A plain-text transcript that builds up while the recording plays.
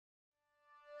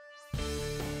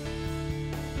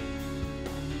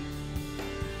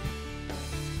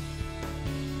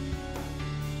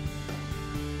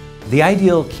The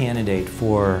ideal candidate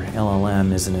for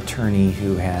LLM is an attorney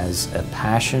who has a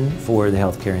passion for the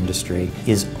healthcare industry,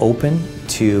 is open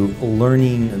to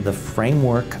learning the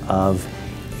framework of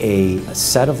a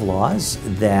set of laws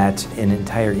that an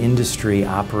entire industry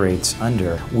operates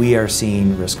under. We are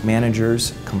seeing risk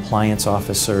managers, compliance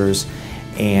officers,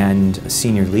 and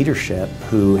senior leadership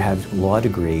who have law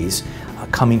degrees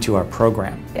coming to our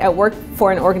program. I work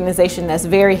for an organization that's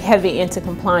very heavy into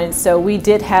compliance, so we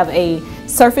did have a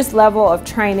surface level of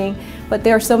training, but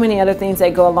there are so many other things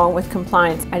that go along with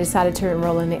compliance. I decided to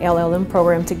enroll in the LLM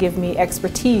program to give me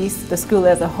expertise. The school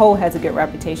as a whole has a good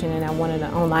reputation, and I wanted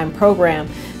an online program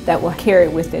that will carry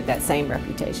with it that same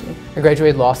reputation. I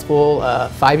graduated law school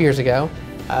 5 years ago.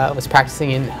 I was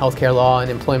practicing in healthcare law and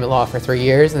employment law for 3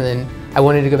 years, and then I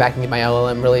wanted to go back and get my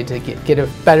LLM really to get a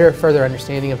better, further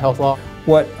understanding of health law.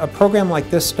 What a program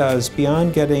like this does,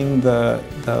 beyond getting the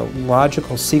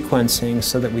logical sequencing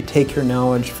so that we take your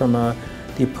knowledge from the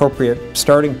appropriate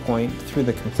starting point through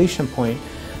the completion point,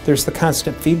 there's the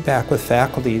constant feedback with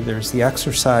faculty, there's the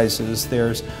exercises,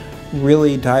 there's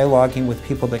really dialoguing with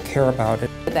people that care about it.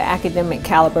 The academic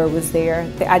caliber was there.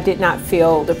 I did not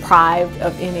feel deprived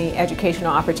of any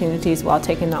educational opportunities while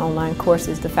taking the online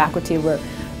courses. The faculty were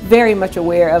very much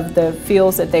aware of the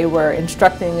fields that they were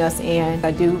instructing us in.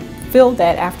 I do feel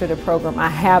that after the program I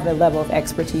have a level of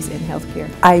expertise in healthcare.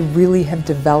 I really have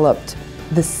developed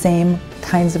the same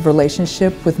kinds of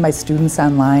relationship with my students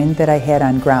online that I had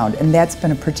on ground, and that's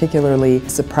been a particularly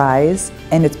surprise,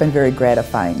 and it's been very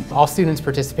gratifying. All students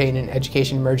participate in an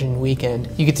Education Immersion Weekend.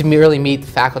 You get to really meet the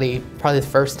faculty, probably the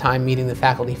first time meeting the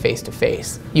faculty face to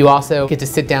face. You also get to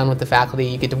sit down with the faculty,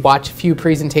 you get to watch a few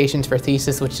presentations for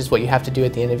thesis, which is what you have to do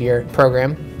at the end of your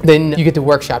program. Then you get to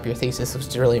workshop your thesis, which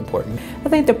is really important. I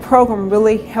think the program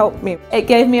really helped me. It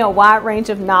gave me a wide range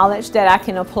of knowledge that I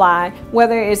can apply,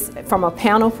 whether it's from a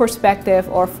panel perspective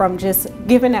or from just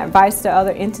giving advice to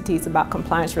other entities about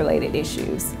compliance-related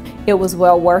issues. It was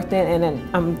well worth it,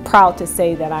 and I'm proud to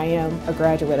say that I am a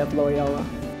graduate of Loyola.